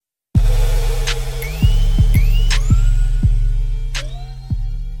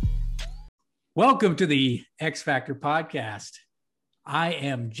Welcome to the X Factor podcast. I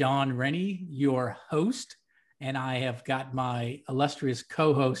am John Rennie, your host, and I have got my illustrious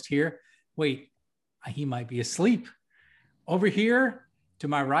co-host here. Wait, he might be asleep. Over here to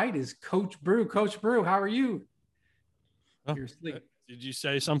my right is Coach Brew. Coach Brew, how are you? Oh, You're asleep. Did you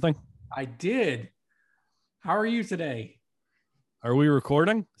say something? I did. How are you today? Are we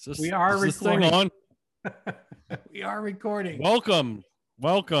recording? We are recording. This thing on? We are recording. Welcome,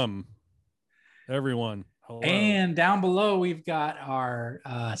 everyone. Hello. And down below, we've got our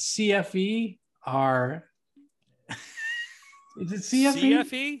CFE, our... Is it CFE?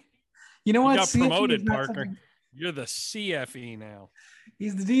 CFE? You know what? You got CFE promoted, Parker. something... You're the CFE now.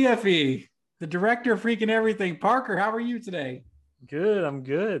 He's the DFE, the director of freaking everything. Parker, how are you today? Good. I'm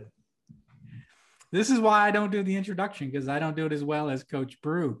good. This is why I don't do the introduction, because I don't do it as well as Coach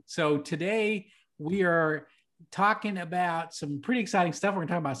Brew. So today we are talking about some pretty exciting stuff. We're going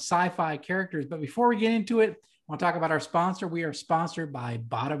to talk about sci-fi characters. But before we get into it, I want to talk about our sponsor. We are sponsored by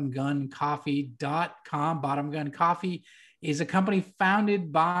BottomGunCoffee.com. Bottom Gun Coffee is a company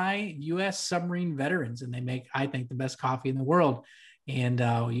founded by U.S. submarine veterans, and they make, I think, the best coffee in the world. And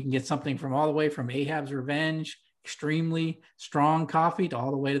you can get something from all the way from Ahab's Revenge, extremely strong coffee, to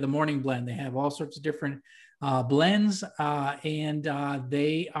all the way to the morning blend. They have all sorts of different blends, and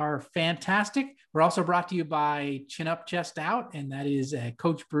they are fantastic. We're also brought to you by Chin Up, Chest Out, and that is a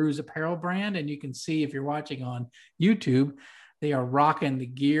Coach Brew's apparel brand. And you can see, if you're watching on YouTube, they are rocking the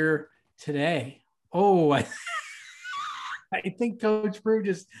gear today. Oh, I think Coach Brew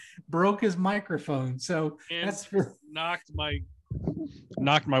just broke his microphone. So and that's for... knocked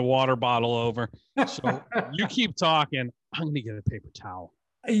my water bottle over. So you keep talking. I'm going to get a paper towel.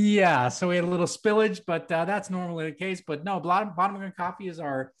 Yeah, so we had a little spillage, but that's normally the case. But no, Bottom Gun Coffee is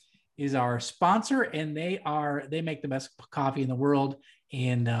our sponsor, and they make the best coffee in the world,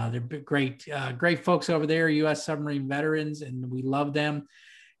 and they're great folks over there, U.S. submarine veterans, and we love them.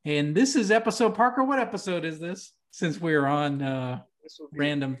 And this is episode, Parker, what episode is this? Since we're on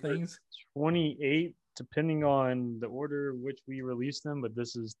random things, 28, depending on the order in which we release them, but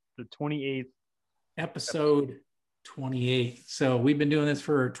this is the 28th episode. 28. So we've been doing this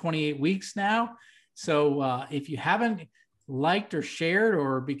for 28 weeks now. So if you haven't liked or shared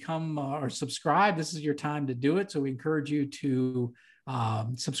or become or subscribed, this is your time to do it. So we encourage you to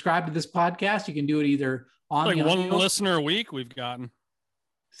subscribe to this podcast. You can do it either on like one listener a week we've gotten.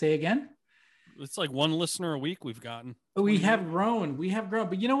 Say again? It's like one listener a week we've gotten. We have grown.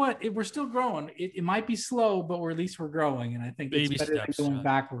 But you know what? We're still growing. It might be slow, but at least we're growing. And I think baby it's better steps, than going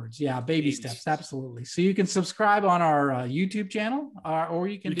backwards. Yeah, baby steps. Absolutely. So you can subscribe on our YouTube channel, or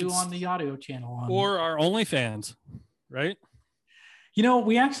you can do on the audio channel. Or our OnlyFans, right? You know,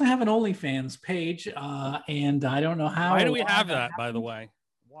 we actually have an OnlyFans page, and I don't know how. Why do we have that, by the way?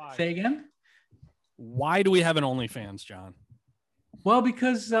 Why? Say again? Why do we have an OnlyFans, John? Well,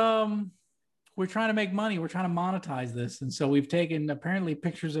 because we're trying to make money. We're trying to monetize this. And so we've taken apparently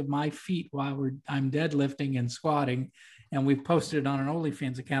pictures of my feet while I'm deadlifting and squatting. And we've posted it on an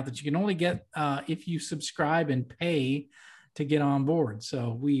OnlyFans account that you can only get if you subscribe and pay to get on board.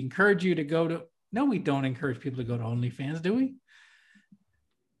 So we encourage you to go to, no, we don't encourage people to go to OnlyFans, do we?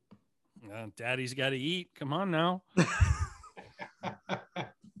 Daddy's got to eat. Come on now.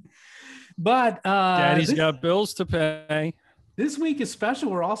 But Daddy's got bills to pay. This week is special.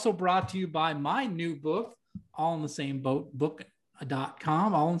 We're also brought to you by my new book, All in the Same Boat,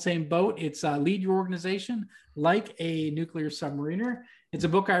 book.com. All in the Same Boat. It's Lead Your Organization Like a Nuclear Submariner. It's a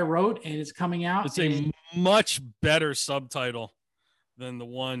book I wrote, and it's coming out. It's a much better subtitle than the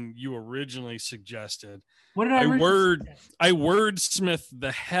one you originally suggested. What did I wordsmith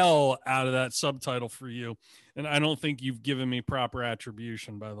the hell out of that subtitle for you, and I don't think you've given me proper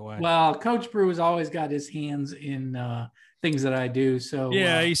attribution, by the way. Well, Coach Brew has always got his hands in things that I do. So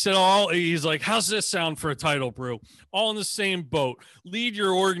yeah, he said he's like, how's this sound for a title, Brew? All in the same boat. Lead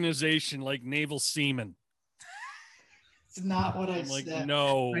your organization like naval seamen. It's not what I like, said.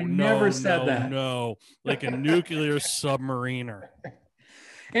 I never said that. No, like a nuclear submariner.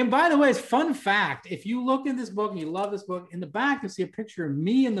 And by the way, it's fun fact. If you look in this book and you love this book, in the back, you'll see a picture of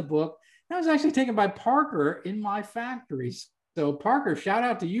me in the book. That was actually taken by Parker in my factory. So Parker, shout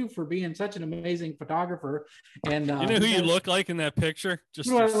out to you for being such an amazing photographer. And you know who you look like in that picture?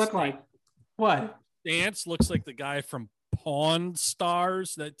 Just what do I look like? What? Dance looks like the guy from Pawn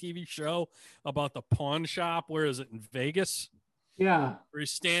Stars, that TV show about the pawn shop. Where is it, in Vegas? Yeah. Where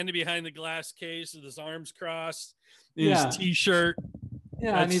he's standing behind the glass case with his arms crossed, in his T-shirt.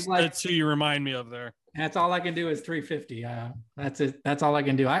 Yeah, and he's like, that's who you remind me of there. That's all I can do is 350. That's it. That's all I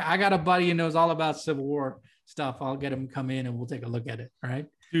can do. I got a buddy who knows all about Civil War stuff. I'll get him to come in and we'll take a look at it. All right.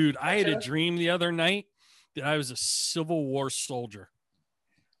 Dude, I had a dream the other night that I was a Civil War soldier.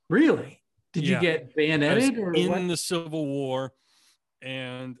 Really? Did you Yeah. get I was bayoneted or in what? the Civil War,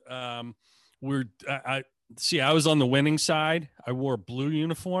 and I was on the winning side. I wore a blue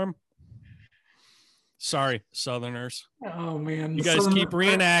uniform. Sorry, Southerners. Oh man, You guys keep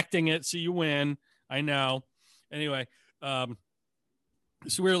reenacting it so you win. I know. Anyway, so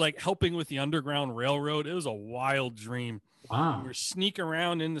we were like helping with the Underground Railroad. It was a wild dream. Wow. We were sneaking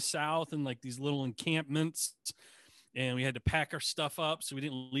around in the South in like these little encampments, and we had to pack our stuff up so we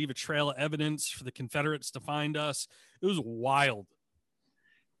didn't leave a trail of evidence for the Confederates to find us. It was wild.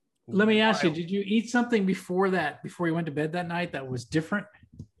 Let me ask you, did you eat something before you went to bed that night that was different,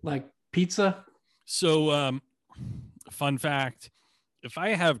 like pizza? So, fun fact, if I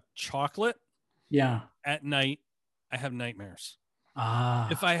have chocolate at night, I have nightmares.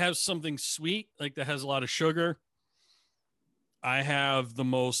 If I have something sweet, like that has a lot of sugar, I have the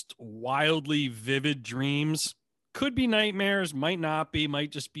most wildly vivid dreams. Could be nightmares, might not be,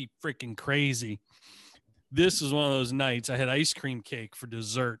 might just be freaking crazy. This is one of those nights. I had ice cream cake for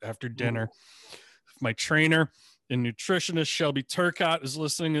dessert after dinner. My trainer and nutritionist, Shelby Turcott, is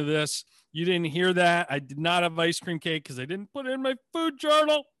listening to this. You didn't hear that. I did not have ice cream cake because I didn't put it in my food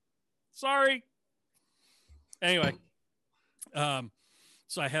journal. Sorry. Anyway,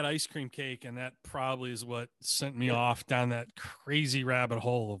 so I had ice cream cake, and that probably is what sent me off down that crazy rabbit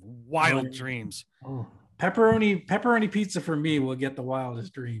hole of wild dreams. Oh, pepperoni pizza for me will get the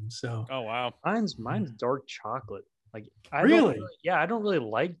wildest dreams. So, oh wow, mine's dark chocolate. Like I really, I don't really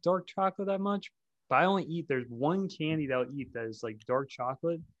like dark chocolate that much. But I only eat. There's one candy that I'll eat that is like dark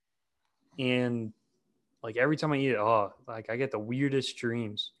chocolate, and like every time I eat it, like I get the weirdest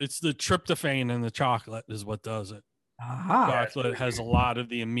dreams. It's the tryptophan in the chocolate is what does it. Aha. Chocolate has a lot of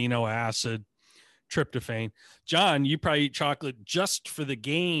the amino acid tryptophan. John, you probably eat chocolate just for the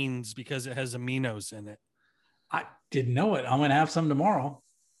gains because it has aminos in it. I didn't know it. I'm gonna have some tomorrow.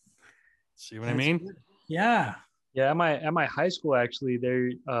 See what I mean? Good. Yeah. Yeah, at my high school, actually,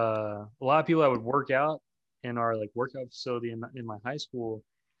 there a lot of people that would work out in our like workout facility in my high school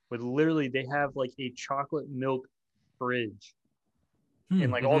would literally they have like a chocolate milk fridge. And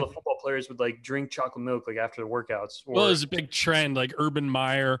like all the football players would like drink chocolate milk like after the workouts. Well, it was a big trend. Like Urban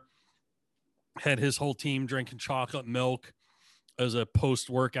Meyer had his whole team drinking chocolate milk as a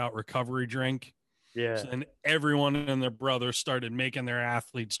post-workout recovery drink. Yeah. So then everyone and their brother started making their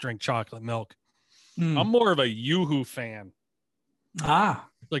athletes drink chocolate milk. I'm more of a Yoo-Hoo fan.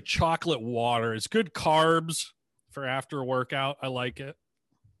 Like chocolate water. It's good carbs for after a workout. I like it.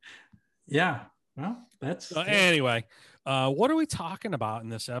 Yeah. Well, that's anyway. What are we talking about in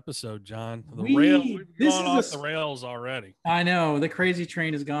this episode, John? We've gone off the rails already. I know the crazy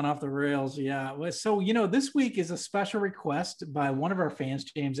train has gone off the rails. Yeah. So, this week is a special request by one of our fans,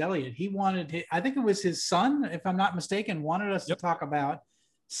 James Elliott. He wanted, I think it was his son, if I'm not mistaken, wanted us to talk about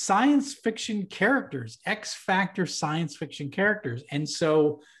science fiction characters, X Factor science fiction characters. And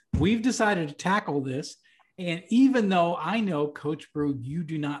so we've decided to tackle this. And even though I know, Coach Brew, you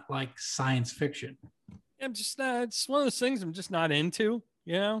do not like science fiction. I'm just not, it's one of those things I'm just not into,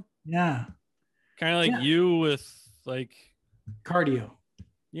 Yeah. Kind of like you with like cardio.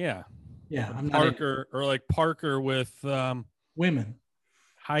 Yeah. Yeah. I'm Parker or like Parker with women.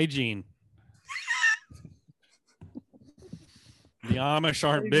 Hygiene. The Amish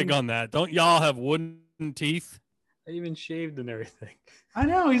aren't big on that. Don't y'all have wooden teeth? I even shaved and everything. I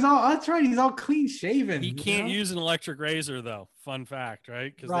know that's right. He's all clean shaven. He can't use an electric razor though. Fun fact,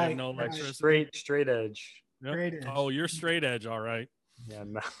 right? Because they have no electricity. Straight edge. Yep. Straight edge. Oh, you're straight edge, all right. Yeah,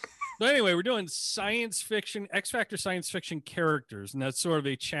 no. So anyway, we're doing science fiction, X Factor science fiction characters, and that's sort of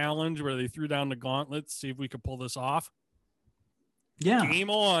a challenge where they threw down the gauntlet to see if we could pull this off. Yeah. Game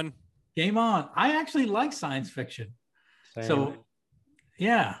on. I actually like science fiction. Same. So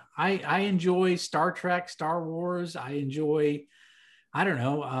yeah, I enjoy Star Trek, Star Wars. I enjoy, I don't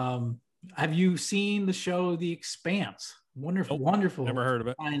know. Have you seen the show The Expanse? Wonderful. Never heard of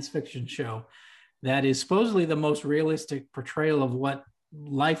it. Science fiction show that is supposedly the most realistic portrayal of what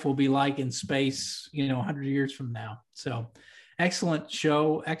life will be like in space, 100 years from now. So excellent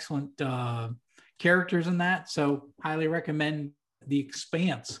show, excellent characters in that. So highly recommend The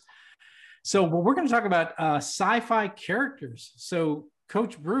Expanse. So we're going to talk about sci-fi characters. So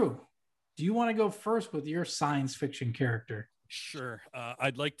Coach Brew, do you want to go first with your science fiction character? Sure.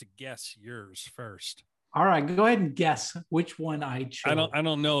 I'd like to guess yours first. All right, go ahead and guess which one I chose. I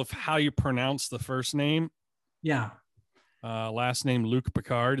don't know how you pronounce the first name. Yeah. Last name Luc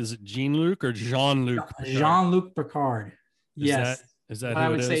Picard. Is it Jean-Luc or Jean-Luc? Jean-Luc Picard. Yes. Is that I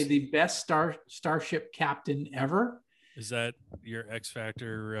would say the best starship captain ever. Is that your X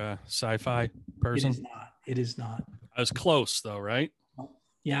Factor sci-fi person? It is not. It is not. I was close though, right?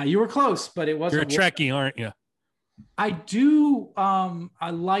 Yeah, you were close, but it wasn't. You're a Trekkie, aren't you? I do. I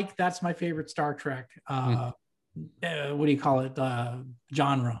like. That's my favorite Star Trek. What do you call it?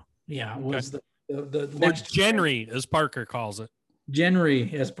 Genre. Yeah, it was the next genre, as Parker calls it. Genre,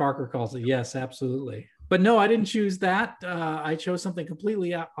 as Parker calls it. Yes, absolutely. But no, I didn't choose that. I chose something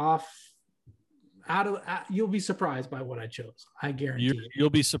completely off. You'll be surprised by what I chose. I guarantee you'll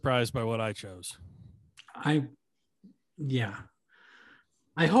be surprised by what I chose. Yeah.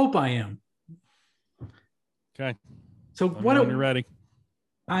 I hope I am. Okay. So what are you ready?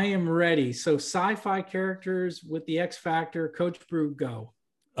 I am ready. So sci-fi characters with the X Factor. Coach Brew, go.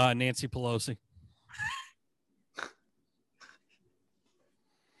 Nancy Pelosi.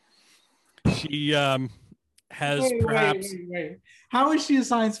 She has perhaps. Wait. How is she a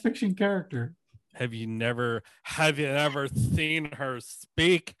science fiction character? Have you ever seen her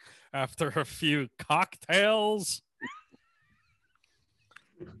speak after a few cocktails?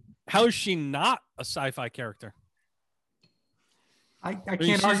 How is she not a sci-fi character? I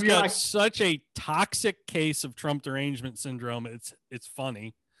can't argue. She's got such a toxic case of Trump derangement syndrome. It's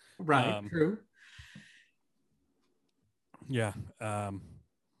funny. Right. True. Yeah. Now,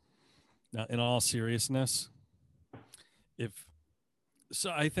 in all seriousness,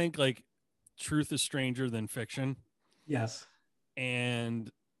 I think like truth is stranger than fiction. Yes.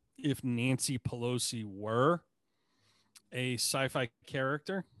 And if Nancy Pelosi were a sci-fi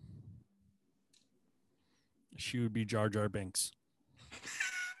character, she would be Jar Jar Binks.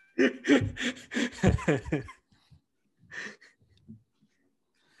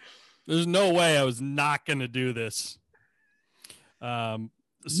 There's no way I was not going to do this. Miko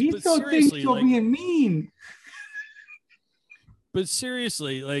thinks you're being mean. But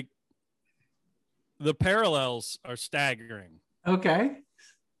seriously, like, the parallels are staggering. Okay.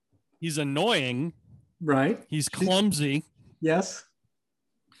 He's annoying. Right. He's clumsy. Yes.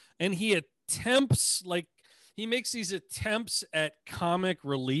 And he makes these attempts at comic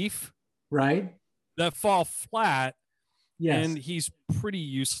relief. Right. That fall flat. Yes. And he's pretty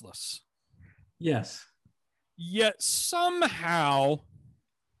useless. Yes. Yet somehow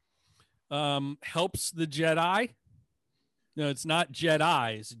helps the Jedi. No, it's not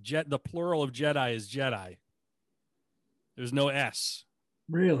Jedi. It's the plural of Jedi is Jedi. There's no S.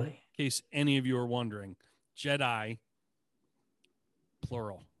 Really? In case any of you are wondering. Jedi,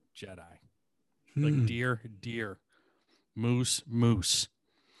 plural, Jedi. Like deer. Moose.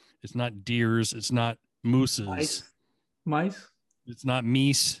 It's not deers. It's not mooses. Mice? It's not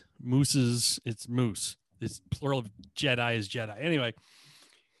mooses. It's moose. It's plural of Jedi is Jedi. Anyway,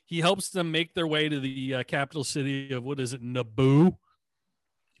 he helps them make their way to the capital city of, what is it, Naboo?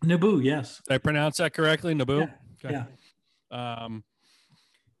 Naboo, yes. Did I pronounce that correctly? Naboo? Yeah. Okay.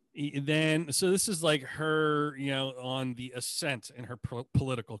 Then, so this is like her, on the ascent in her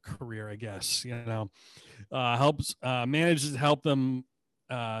political career, I guess, manages to help them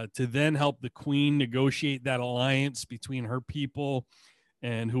to then help the queen negotiate that alliance between her people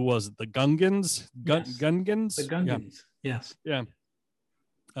and who was it? The Gungans? Gungans? The Gungans. Yeah. Yes.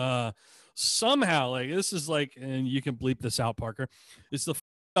 Yeah. Somehow, like, this is like, and you can bleep this out, Parker. It's the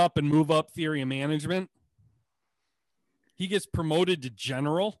up and move up theory of management. He gets promoted to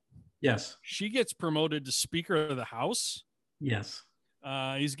general. Yes. She gets promoted to Speaker of the House. Yes.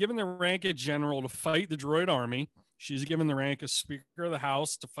 He's given the rank of general to fight the droid army. She's given the rank of Speaker of the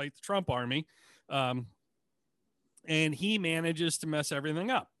House to fight the Trump army. And he manages to mess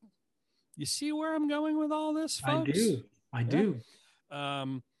everything up. You see where I'm going with all this, folks? I do.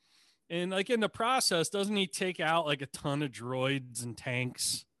 And like in the process, doesn't he take out like a ton of droids and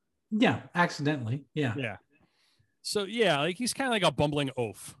tanks? Yeah, accidentally. Yeah. Yeah. So yeah, like he's kind of like a bumbling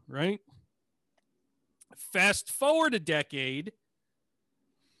oaf, right? Fast forward a decade,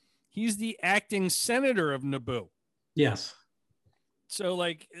 he's the acting senator of Naboo. Yes. So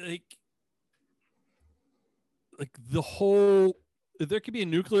like the whole, there could be a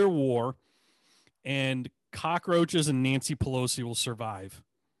nuclear war and cockroaches and Nancy Pelosi will survive.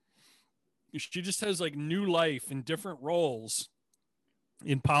 She just has like new life in different roles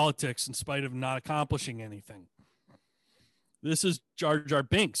in politics in spite of not accomplishing anything. This is Jar Jar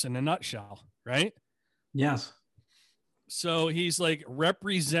Binks in a nutshell, right? Yes. So he's like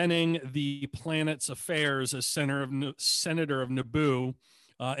representing the planet's affairs as senator of Naboo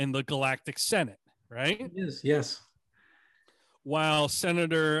in the Galactic Senate, right? It is, yes. While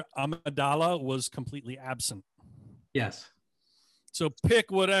Senator Amidala was completely absent. Yes. So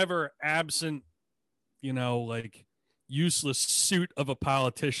pick whatever absent, like useless suit of a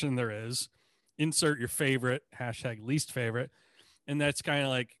politician there is insert your favorite, hashtag least favorite. And that's kind of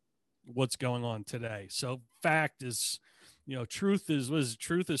like what's going on today. So fact is, truth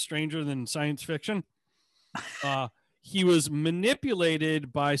is stranger than science fiction. He was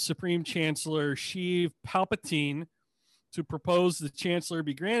manipulated by Supreme Chancellor Sheev Palpatine to propose the Chancellor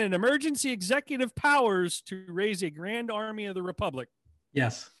be granted emergency executive powers to raise a grand army of the Republic.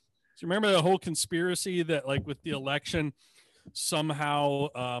 Yes. So remember the whole conspiracy that, like, with the election, somehow,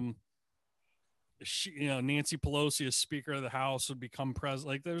 Nancy Pelosi as Speaker of the House would become president.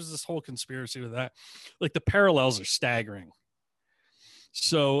 Like, there's this whole conspiracy with that. Like, the parallels are staggering.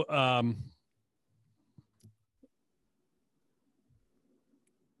 So,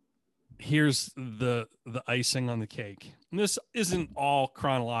 here's the icing on the cake. And this isn't all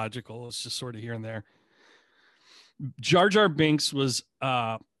chronological. It's just sort of here and there. Jar Jar Binks was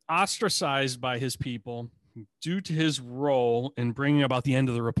ostracized by his people due to his role in bringing about the end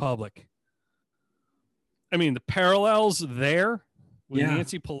of the Republic. I mean, the parallels there with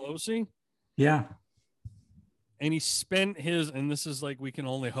Nancy Pelosi. Yeah. And he spent and this is like, we can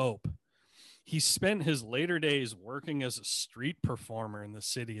only hope, he spent his later days working as a street performer in the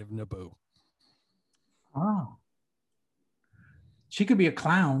city of Naboo. Oh. She could be a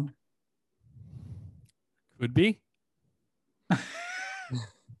clown. Could be.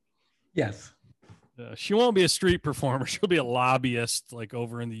 Yes. She won't be a street performer. She'll be a lobbyist, like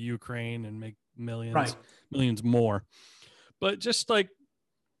over in the Ukraine, and make millions more. But just like,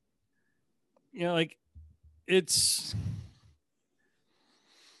 like,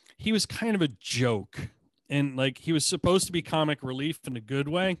 he was kind of a joke, and like, he was supposed to be comic relief in a good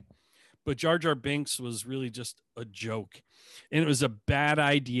way, but Jar Jar Binks was really just a joke. And it was a bad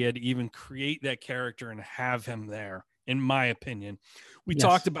idea to even create that character and have him there, in my opinion. We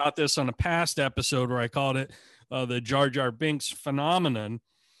talked about this on a past episode where I called it the Jar Jar Binks phenomenon,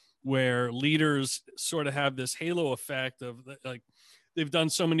 where leaders sort of have this halo effect of, like, they've done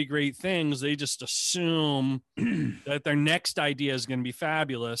so many great things, they just assume that their next idea is going to be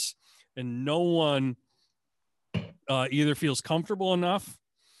fabulous, and no one either feels comfortable enough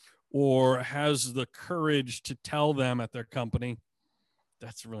or has the courage to tell them at their company,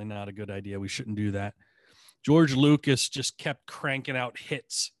 that's really not a good idea. We shouldn't do that. George Lucas just kept cranking out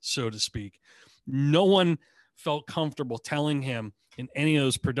hits, so to speak. No one felt comfortable telling him in any of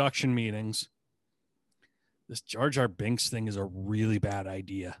those production meetings, this Jar Jar Binks thing is a really bad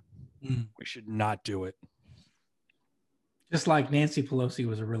idea. We should not do it. Just like Nancy Pelosi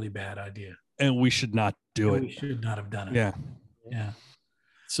was a really bad idea. And we should not do it. We should not have done it. Yeah. Yeah.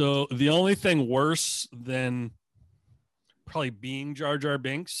 So the only thing worse than probably being Jar Jar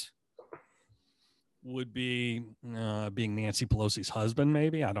Binks would be being Nancy Pelosi's husband,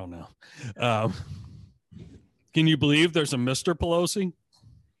 maybe. I don't know. Can you believe there's a Mr. Pelosi?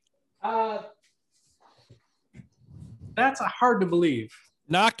 That's hard to believe.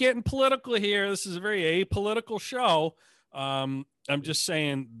 Not getting political here. This is a very apolitical show. I'm just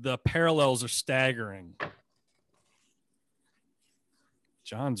saying the parallels are staggering.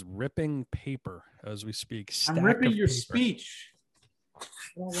 John's ripping paper as we speak. I'm ripping your speech.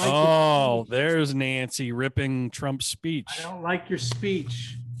 There's Nancy ripping Trump's speech. I don't like your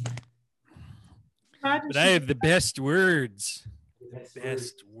speech. But I have the best words.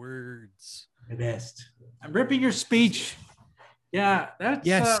 Best words. The best. I'm ripping your speech. Yeah,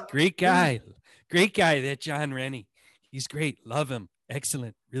 that's great guy. Great guy, that John Rennie. He's great. Love him.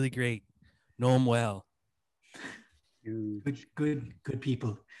 Excellent. Really great. Know him well. Good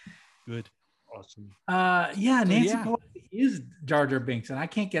people. Good. Awesome. Nancy Pelosi is Jar Jar Binks, and I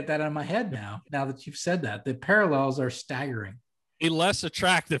can't get that out of my head now that you've said that. The parallels are staggering. A less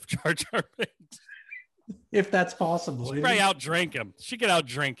attractive Jar Jar Binks. If that's possible. She probably outdrink him. She could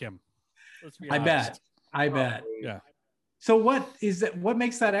outdrink him. Let's be honest. I bet. Yeah. So what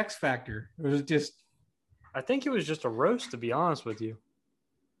makes that X factor? Or is it just? I think it was just a roast, to be honest with you.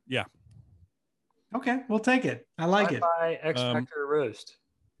 Yeah. Okay, we'll take it. I like it. X factor roast.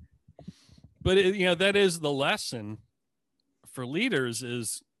 But that is the lesson for leaders: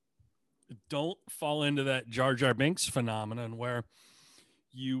 is don't fall into that Jar Jar Binks phenomenon where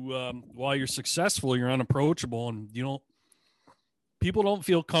you, while you're successful, you're unapproachable, and people don't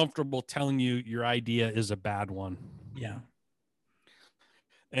feel comfortable telling you your idea is a bad one. Yeah.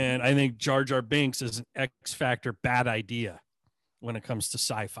 And I think Jar Jar Binks is an X Factor bad idea when it comes to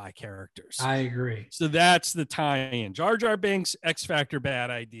sci-fi characters. I agree. So that's the tie-in. Jar Jar Binks, X Factor bad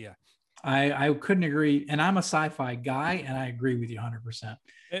idea. I couldn't agree. And I'm a sci-fi guy, and I agree with you 100%.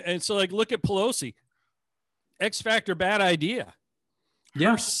 And so, like, look at Pelosi. X Factor bad idea.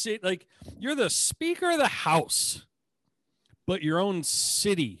 Yeah. Like, you're the Speaker of the House, but your own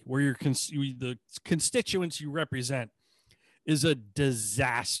city where the constituents you represent is a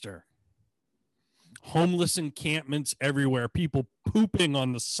disaster. Homeless encampments everywhere, people pooping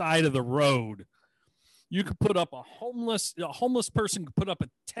on the side of the road. You could put up a homeless person could put up a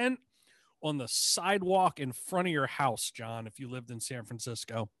tent on the sidewalk in front of your house, John, if you lived in San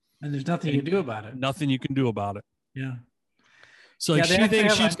Francisco. And there's nothing you can do about it. Nothing you can do about it. Yeah. So like, she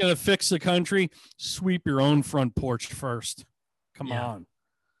thinks she's going to fix the country. Sweep your own front porch first. Come on.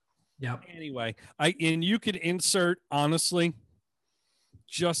 Yep. Anyway, and you could insert, honestly,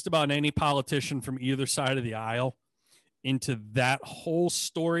 just about any politician from either side of the aisle into that whole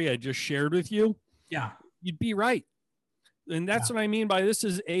story I just shared with you. Yeah. You'd be right. And that's what I mean by this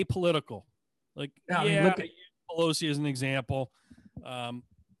is apolitical. Like, I mean, look at Pelosi as an example.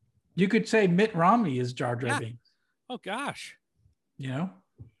 You could say Mitt Romney is Jar Jar Binks. Oh, gosh. You know?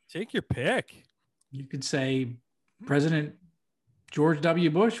 Take your pick. You could say President George W.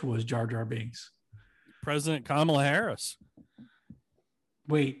 Bush was Jar Jar Binks. President Kamala Harris.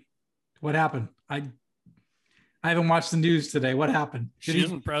 Wait, what happened? I haven't watched the news today. What happened? She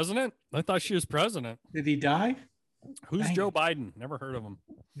isn't president? I thought she was president. Did he die? Who's Joe Biden? Never heard of him.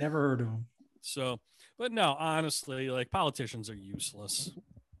 Never heard of him. So, but no, honestly, like politicians are useless.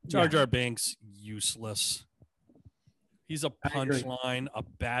 Jar Jar Binks, useless. He's a punchline, a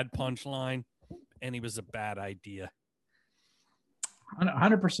bad punchline, and he was a bad idea.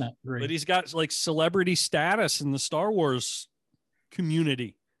 100% agree. But he's got like celebrity status in the Star Wars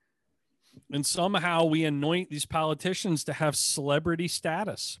community. And somehow we anoint these politicians to have celebrity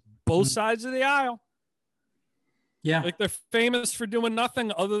status. Both sides of the aisle. Yeah. Like they're famous for doing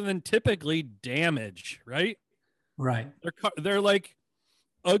nothing other than typically damage, right? Right. They're like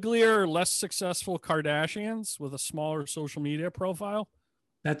uglier, less successful Kardashians with a smaller social media profile.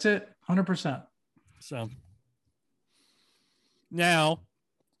 That's it. 100%. So now,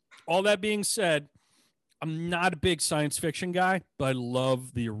 all that being said, I'm not a big science fiction guy, but I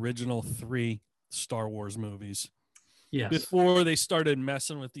love the original 3 Star Wars movies. Yes. Before they started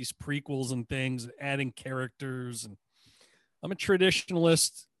messing with these prequels and things, adding characters. And I'm a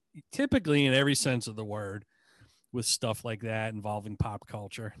traditionalist, typically in every sense of the word, with stuff like that involving pop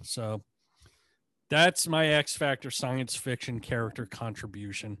culture. So that's my X Factor science fiction character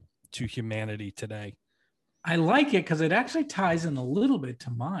contribution to humanity today. I like it because it actually ties in a little bit to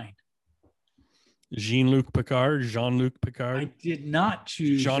mine. Jean-Luc Picard. I did not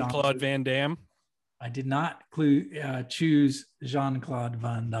choose Jean-Claude Van Damme. I did not choose Jean-Claude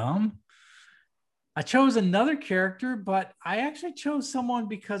Van Damme. I chose another character, but I actually chose someone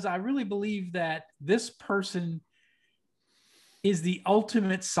because I really believe that this person is the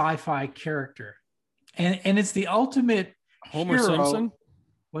ultimate sci-fi character. And it's the ultimate Homer hero. Simpson?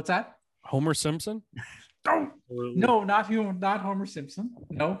 What's that? Homer Simpson? No, not Homer Simpson.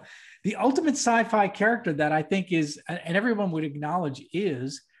 No, the ultimate sci-fi character that I think is, and everyone would acknowledge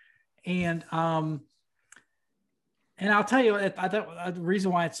is, and I'll tell you, I thought the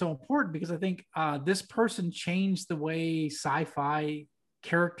reason why it's so important because I think this person changed the way sci-fi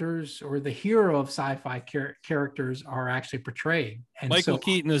characters or the hero of sci-fi characters are actually portrayed. And Michael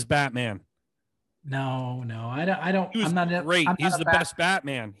Keaton is Batman. No, I don't. He was great. He's the best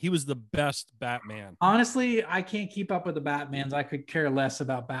Batman. He was the best Batman. Honestly, I can't keep up with the Batmans. I could care less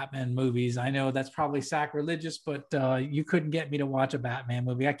about Batman movies. I know that's probably sacrilegious, but you couldn't get me to watch a Batman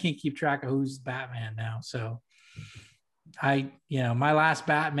movie. I can't keep track of who's Batman now. So my last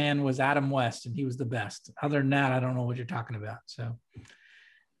Batman was Adam West, and he was the best. Other than that, I don't know what you're talking about. So,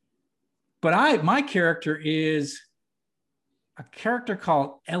 but my character is a character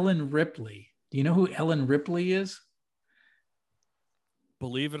called Ellen Ripley. Do you know who Ellen Ripley is?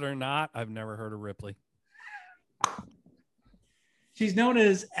 Believe it or not, I've never heard of Ripley. She's known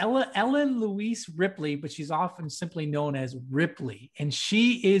as Ellen Louise Ripley, but she's often simply known as Ripley. And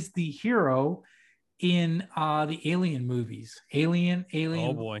she is the hero in the Alien movies. Alien.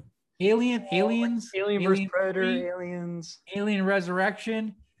 Oh boy. Aliens. Alien vs. Predator, Aliens. Alien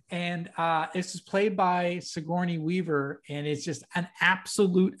Resurrection. And this is played by Sigourney Weaver, and it's just an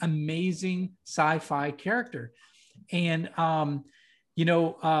absolute amazing sci-fi character. And,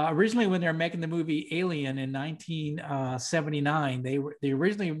 originally when they were making the movie Alien in 1979, they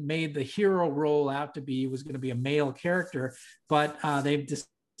originally made the hero role out to was going to be a male character, but they've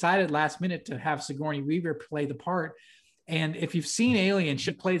decided last minute to have Sigourney Weaver play the part. And if you've seen Alien,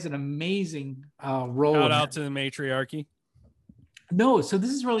 she plays an amazing role. Shout out to the matriarchy. No, so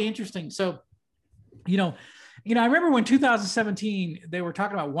this is really interesting. So, I remember when 2017 they were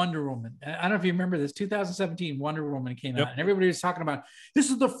talking about Wonder Woman. I don't know if you remember this. 2017 Wonder Woman came out, and everybody was talking about this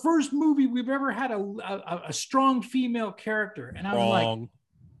is the first movie we've ever had a strong female character. And I was like,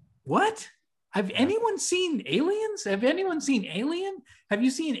 what? Have anyone seen Aliens? Have anyone seen Alien? Have you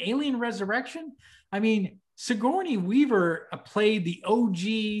seen Alien Resurrection? I mean, Sigourney Weaver played the OG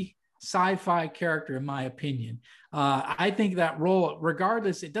sci-fi character, in my opinion. I think that role,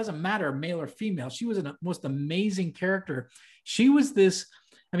 regardless, it doesn't matter male or female. She was a most amazing character. She was this.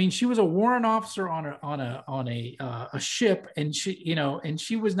 I mean, she was a warrant officer on a ship, and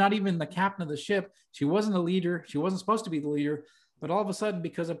she was not even the captain of the ship. She wasn't a leader. She wasn't supposed to be the leader. But all of a sudden,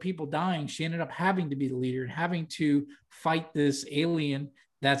 because of people dying, she ended up having to be the leader and having to fight this alien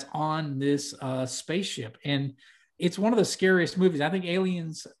that's on this spaceship. And it's one of the scariest movies. I think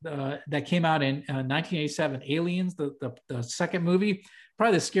Aliens that came out in 1987, Aliens, the second movie,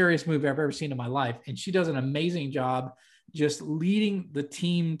 probably the scariest movie I've ever seen in my life. And she does an amazing job just leading the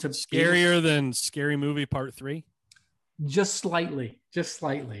team to scarier than Scary Movie Part 3. Just slightly.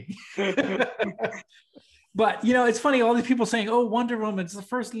 But it's funny, all these people saying, "Oh, Wonder Woman's the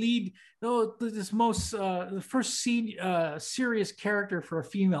first lead, the first serious character for a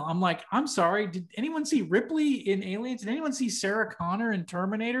female." I'm like, I'm sorry, did anyone see Ripley in Aliens? Did anyone see Sarah Connor in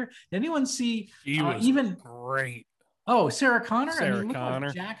Terminator? Did anyone see even great? Oh, Sarah Connor. Look how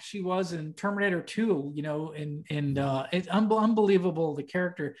jacked she was in Terminator 2. And it's unbelievable, the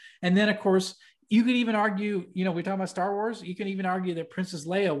character. And then, of course, you could even argue, we talk about Star Wars. You can even argue that Princess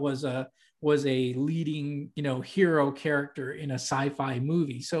Leia was a leading, hero character in a sci-fi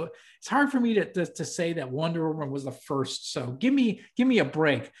movie. So it's hard for me to say that Wonder Woman was the first. So give me a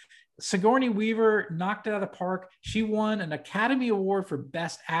break. Sigourney Weaver knocked it out of the park. She won an Academy Award for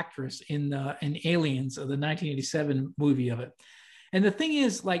Best Actress in Aliens, of the 1987 movie of it. And the thing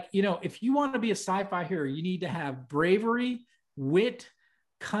is, if you want to be a sci-fi hero, you need to have bravery, wit,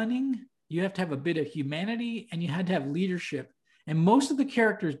 cunning. You have to have a bit of humanity, and you had to have leadership. And most of the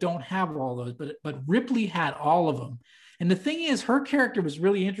characters don't have all those, but Ripley had all of them. And the thing is, her character was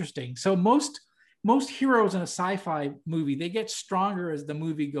really interesting. So most heroes in a sci-fi movie, they get stronger as the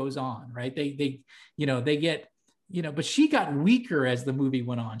movie goes on, right? They get, but she got weaker as the movie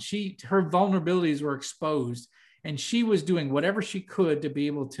went on. Her vulnerabilities were exposed, and she was doing whatever she could to be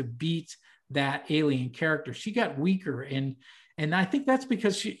able to beat that alien character. She got weaker, and I think that's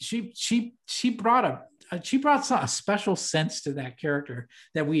because she brought a special sense to that character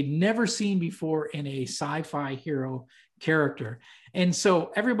that we'd never seen before in a sci-fi hero character. And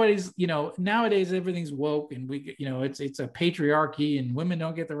so everybody's, nowadays everything's woke, and it's a patriarchy, and women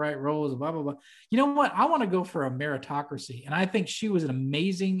don't get the right roles, blah, blah, blah. You know what? I want to go for a meritocracy. And I think she was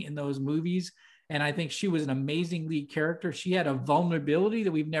amazing in those movies. And I think she was an amazing lead character. She had a vulnerability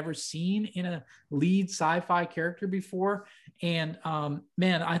that we've never seen in a lead sci-fi character before. And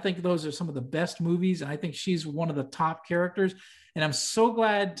man, I think those are some of the best movies. And I think she's one of the top characters. And I'm so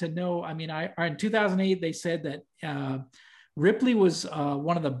glad to know. I mean, in 2008, they said that Ripley was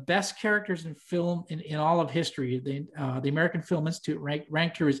one of the best characters in film in all of history. The American Film Institute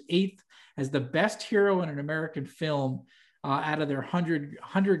ranked her as 8th as the best hero in an American film out of their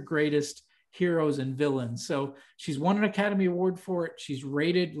 100 greatest heroes and villains. So she's won an Academy Award for it. She's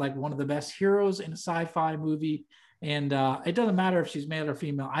rated like one of the best heroes in a sci-fi movie. And it doesn't matter if she's male or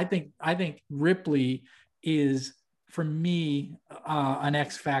female. I think Ripley is, for me, an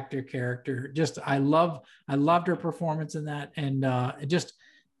X Factor character. Just I loved her performance in that, and and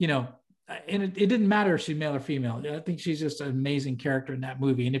it didn't matter if she's male or female. I think she's just an amazing character in that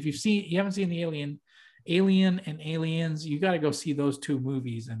movie. And if you haven't seen the Alien and Aliens, you got to go see those two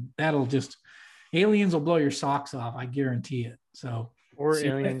movies, and Aliens will blow your socks off. I guarantee it. So, or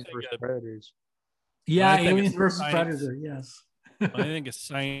Aliens versus Predators. Yeah, Aliens versus Predator. Yes. When I think a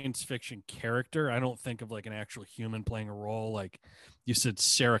science fiction character, I don't think of like an actual human playing a role. Like you said,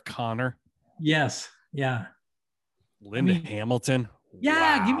 Sarah Connor. Yes. Yeah. Linda Hamilton.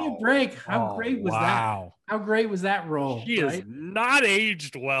 Yeah. Wow. Give me a break. How great was that? How great was that role? She is not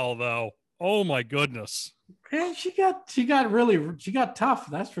aged well, though. Oh my goodness. And she got tough.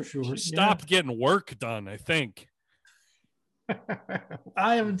 That's for sure. She stopped getting work done, I think.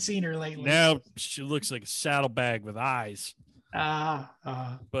 I haven't seen her lately. Now she looks like a saddlebag with eyes.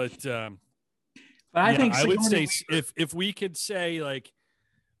 But I think I would say if we could say like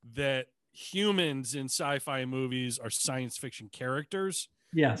that humans in sci-fi movies are science fiction characters.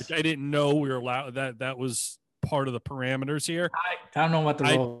 Yes. Which I didn't know we were allowed that was part of the parameters here. I don't know what the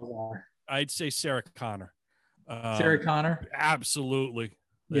roles are. I'd say Sarah Connor. Sarah Connor? Absolutely.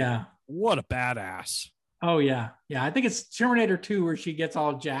 Yeah. What a badass. Oh, yeah. Yeah. I think it's Terminator 2 where she gets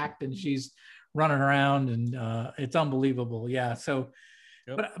all jacked and she's running around, and it's unbelievable. Yeah. So,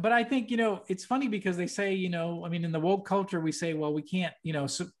 but I think, it's funny because they say, I mean, in the woke culture, we say, well, we can't,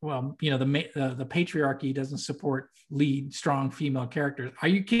 the patriarchy doesn't support lead strong female characters. Are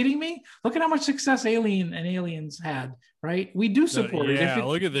you kidding me? Look at how much success Aliens had, right? We do support it. Yeah,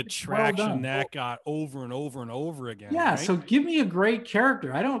 look at the traction that got over and over and over again. Yeah, right? So give me a great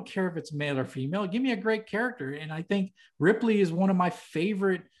character. I don't care if it's male or female. Give me a great character. And I think Ripley is one of my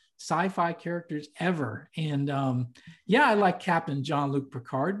favorite sci-fi characters ever. And I like Captain Jean-Luc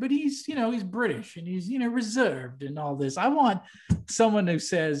Picard, but he's British and he's reserved and all this. I want someone who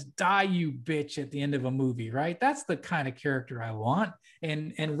says "die you bitch" at the end of a movie, right? That's the kind of character I want,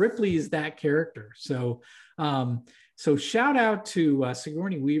 and Ripley is that character. So shout out to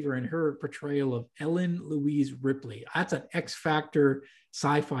Sigourney Weaver and her portrayal of Ellen Louise Ripley. That's an X Factor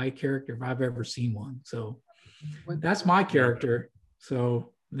sci-fi character if I've ever seen one. So that's my character.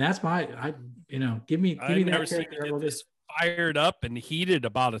 So that's give me that character. This fired up and heated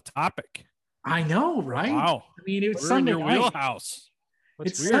about a topic. I know, right? Wow. I mean, it was Sunday night. Wheelhouse.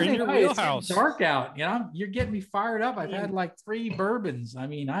 It's Sunday night. It's dark out. You're getting me fired up. I've had like 3 bourbons. I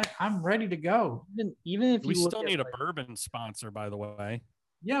mean, I'm ready to go. Even if we still need a bourbon sponsor, by the way.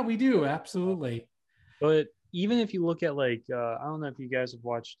 Yeah, we do. Absolutely. But even if you look at I don't know if you guys have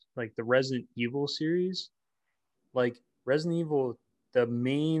watched like the Resident Evil series, like Resident Evil, the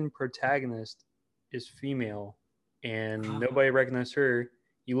main protagonist is female and nobody recognized her.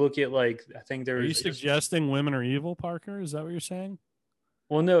 You look at I think there was. Are you suggesting women are evil, Parker? Is that what you're saying?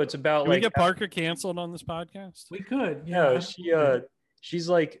 Well, no, it's about Can we get Parker canceled on this podcast? We could. Yeah, she's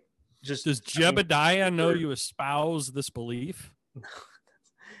just. Does Jebediah know you espouse this belief?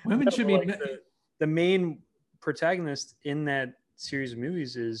 Women should be the main protagonist in that series of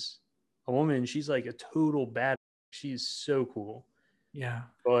movies is a woman. She's like a total bad. She's so cool. Yeah,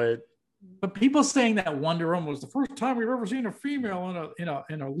 but people saying that Wonder Woman was the first time we've ever seen a female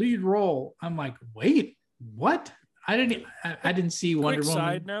in a lead role. I'm like, wait, what? I didn't see Wonder Woman.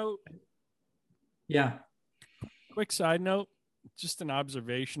 Side note. Yeah. Quick side note. Just an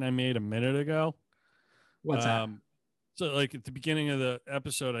observation I made a minute ago. What's that? So at the beginning of the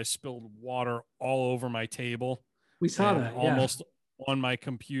episode, I spilled water all over my table. We saw that. Almost on my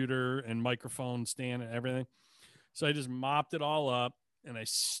computer and microphone stand and everything. So I just mopped it all up and I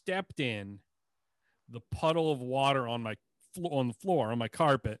stepped in the puddle of water on the floor on my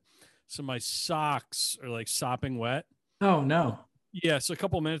carpet. So my socks are sopping wet. Oh no. Yeah. So a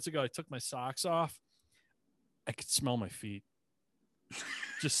couple of minutes ago, I took my socks off. I could smell my feet.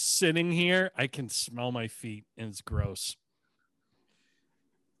 Just sitting here, I can smell my feet and it's gross.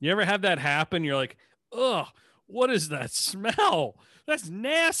 You ever have that happen? You're like, ugh, what is that smell? That's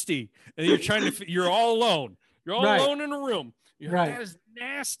nasty. And you're all alone. You're all alone in a room. You're like, that is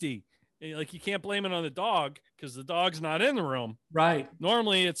nasty. And you can't blame it on the dog because the dog's not in the room. Right.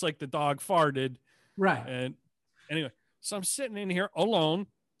 Normally it's like the dog farted. Right. And anyway, so I'm sitting in here alone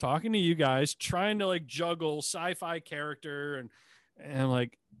talking to you guys, trying to juggle sci-fi character and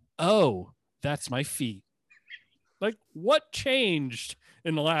oh, that's my feet. What changed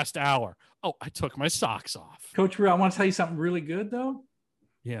in the last hour? Oh, I took my socks off. Coach Real, I want to tell you something really good though.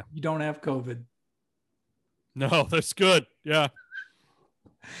 Yeah. You don't have COVID. No, that's good. Yeah.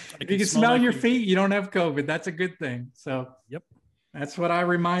 If you can smell your feet, you don't have COVID. That's a good thing. So yep. That's what I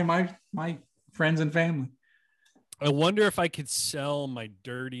remind my friends and family. I wonder if I could sell my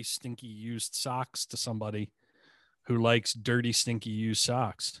dirty, stinky used socks to somebody who likes dirty, stinky used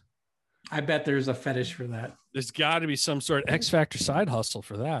socks. I bet there's a fetish for that. There's got to be some sort of X Factor side hustle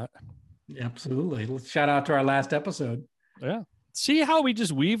for that. Absolutely. Let's shout out to our last episode. Yeah. See how we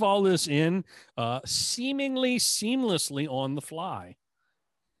just weave all this in seemingly seamlessly on the fly.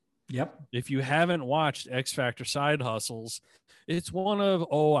 Yep. If you haven't watched X Factor Side Hustles, it's one of,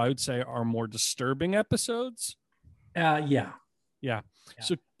 I would say our more disturbing episodes. Yeah.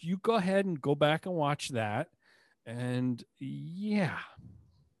 So you go ahead and go back and watch that. And yeah,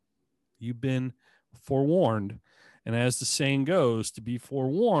 you've been forewarned. And as the saying goes, to be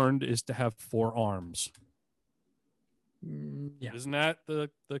forewarned is to have 4 arms. Yeah. Isn't that the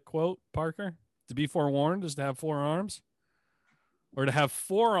quote, Parker? To be forewarned is to have 4 arms? Or to have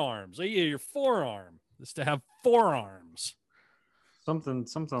 4 arms. Oh, yeah, your forearm is to have 4 arms. Something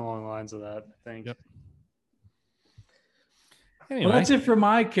along the lines of that, I think. Yep. Anyway, well, that's it for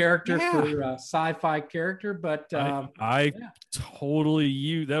my character for sci-fi character, but I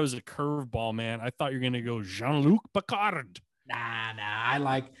totally that was a curveball, man. I thought you were gonna go Jean-Luc Picard. Nah. I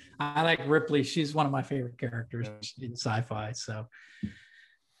like Ripley. She's one of my favorite characters in sci-fi. So,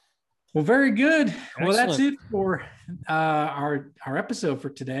 well, very good. Excellent. Well, that's it for our episode for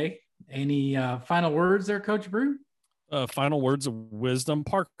today. Any final words there, Coach Brew? Final words of wisdom.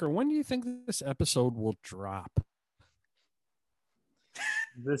 Parker, when do you think this episode will drop?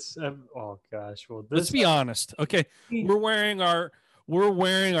 Oh gosh. Well, let's be honest. Okay, we're wearing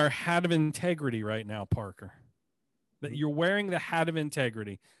our hat of integrity right now, Parker. That you're wearing the hat of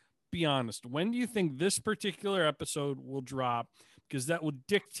integrity. Be honest. When do you think this particular episode will drop? Because that will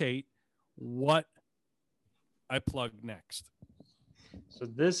dictate what I plug next. So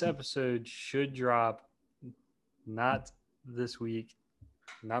this episode should drop not this week,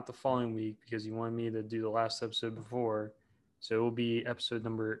 not the following week, because you wanted me to do the last episode before. So it will be episode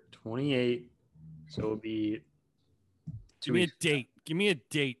number 28. So it will be Give me a date. Give me a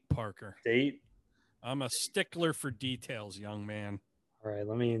date, Parker. Date? I'm a stickler for details, young man. All right,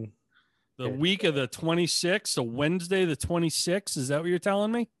 the week of the 26th, so Wednesday the 26th. Is that what you're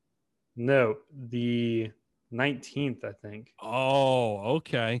telling me? No, the 19th, I think. Oh,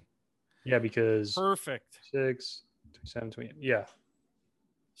 okay. Yeah, because perfect. 6, 27, 28. Yeah.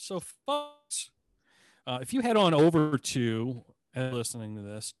 So, folks, if you head on over to listening to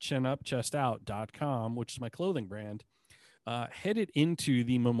this, chinupchestout.com, which is my clothing brand, headed into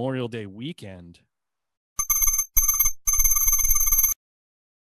the Memorial Day weekend.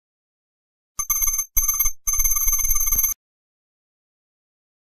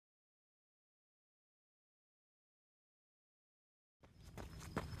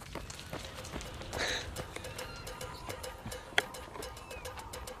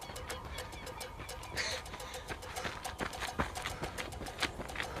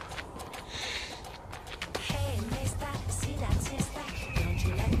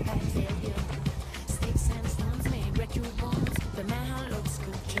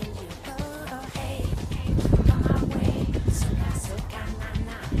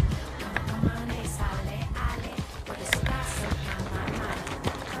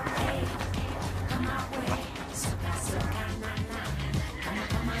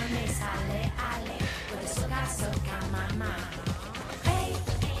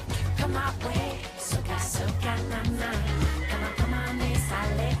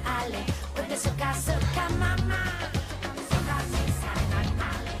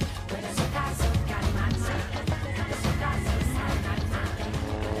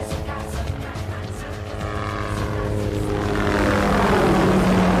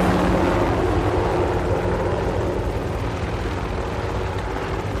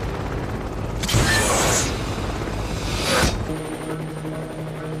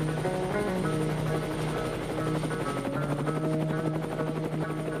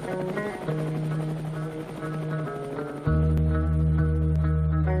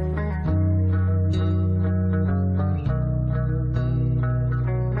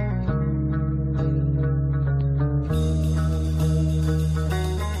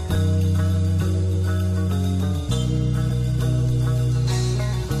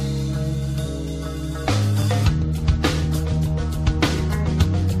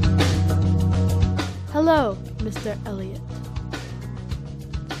 Hello, Mr. Elliott.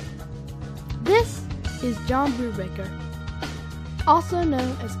 This is John Brubaker, also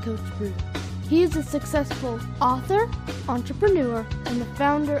known as Coach Brew. He is a successful author, entrepreneur, and the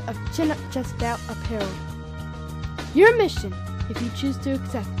founder of Chin Up Chest Out Apparel. Your mission, if you choose to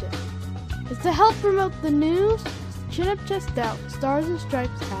accept it, is to help promote the new Chin Up Chest Out Stars and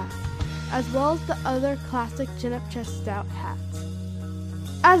Stripes hat, as well as the other classic Chin Up Chest Out hats.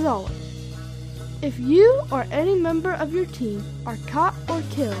 As always, if you or any member of your team are caught or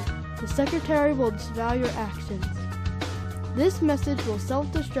killed, the Secretary will disavow your actions. This message will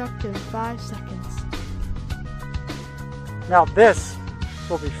self-destruct in 5 seconds. Now this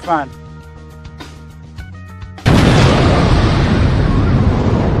will be fun.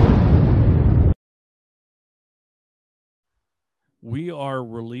 We are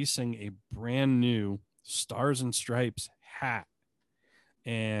releasing a brand new Stars and Stripes hat,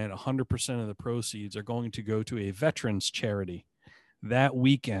 and 100% of the proceeds are going to go to a veterans charity that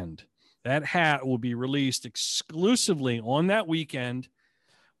weekend. That hat will be released exclusively on that weekend,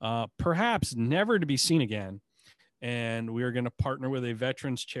 perhaps never to be seen again. And we are going to partner with a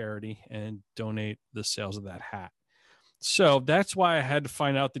veterans charity and donate the sales of that hat. So that's why I had to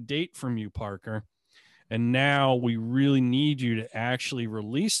find out the date from you, Parker. And now we really need you to actually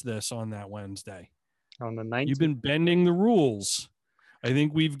release this on that Wednesday. On the 19th. You've been bending the rules. I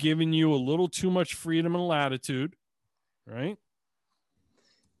think we've given you a little too much freedom and latitude, right?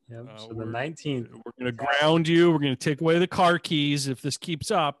 Yep. So the 19th. We're going to ground you. We're going to take away the car keys if this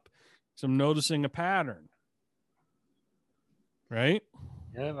keeps up. So I'm noticing a pattern. Right?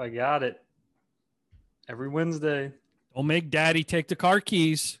 Yep, I got it. Every Wednesday. Don't make Daddy take the car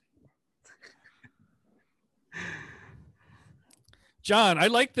keys. John, I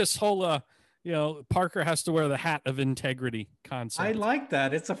like this whole, Parker has to wear the hat of integrity concept. I like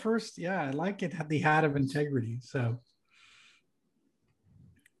that. It's a first. Yeah, I like it. The hat of integrity. So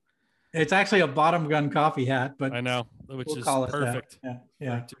it's actually a bottom gun coffee hat, but I know, which we'll is perfect.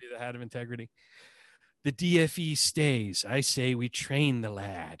 Yeah. To be the hat of integrity. The DFE stays. I say we train the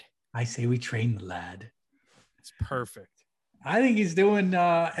lad. It's perfect. I think he's doing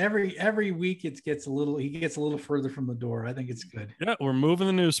every week. He gets a little further from the door. I think it's good. Yeah, we're moving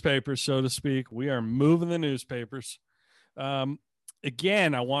the newspapers, so to speak. We are moving the newspapers.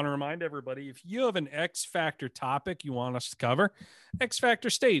 Again, I want to remind everybody, if you have an X Factor topic you want us to cover, X Factor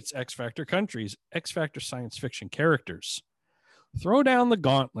states, X Factor countries, X Factor science fiction characters, throw down the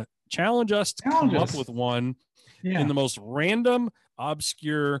gauntlet. Challenge us to come up with one in the most random,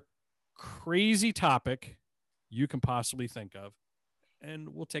 obscure, crazy topic you can possibly think of, and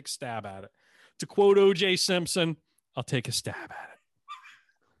we'll take a stab at it. To quote O.J. Simpson, I'll take a stab at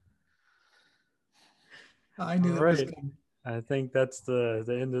it. I knew that was coming. I think that's the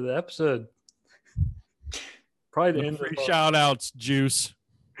end of the episode. Probably the end of shout outs, Juice.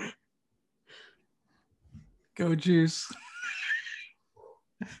 Go Juice.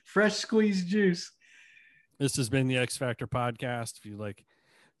 Fresh squeezed juice. This has been the X Factor podcast. If you'd like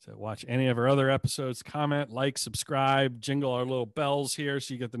to watch any of our other episodes, comment, like, subscribe, jingle our little bells here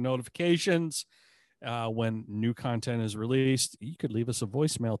so you get the notifications when new content is released. You could leave us a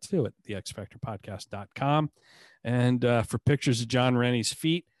voicemail too at thexfactorpodcast.com. And for pictures of John Rennie's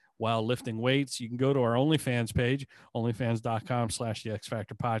feet while lifting weights, you can go to our OnlyFans page,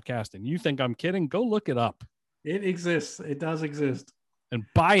 onlyfans.com/thexfactorpodcast. And you think I'm kidding? Go look it up. It exists. It does exist. And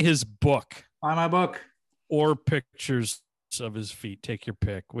buy his book. Buy my book. Or pictures of his feet. Take your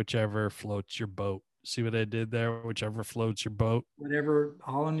pick, whichever floats your boat. See what I did there? Whichever floats your boat. Whatever,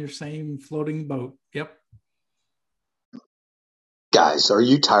 all in your same floating boat. Yep. Guys, are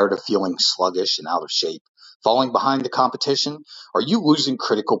you tired of feeling sluggish and out of shape? Falling behind the competition? Are you losing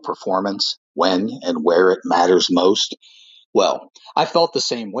critical performance when and where it matters most? Well, I felt the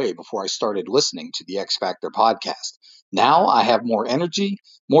same way before I started listening to the X Factor podcast. Now I have more energy,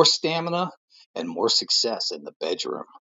 more stamina, and more success in the bedroom.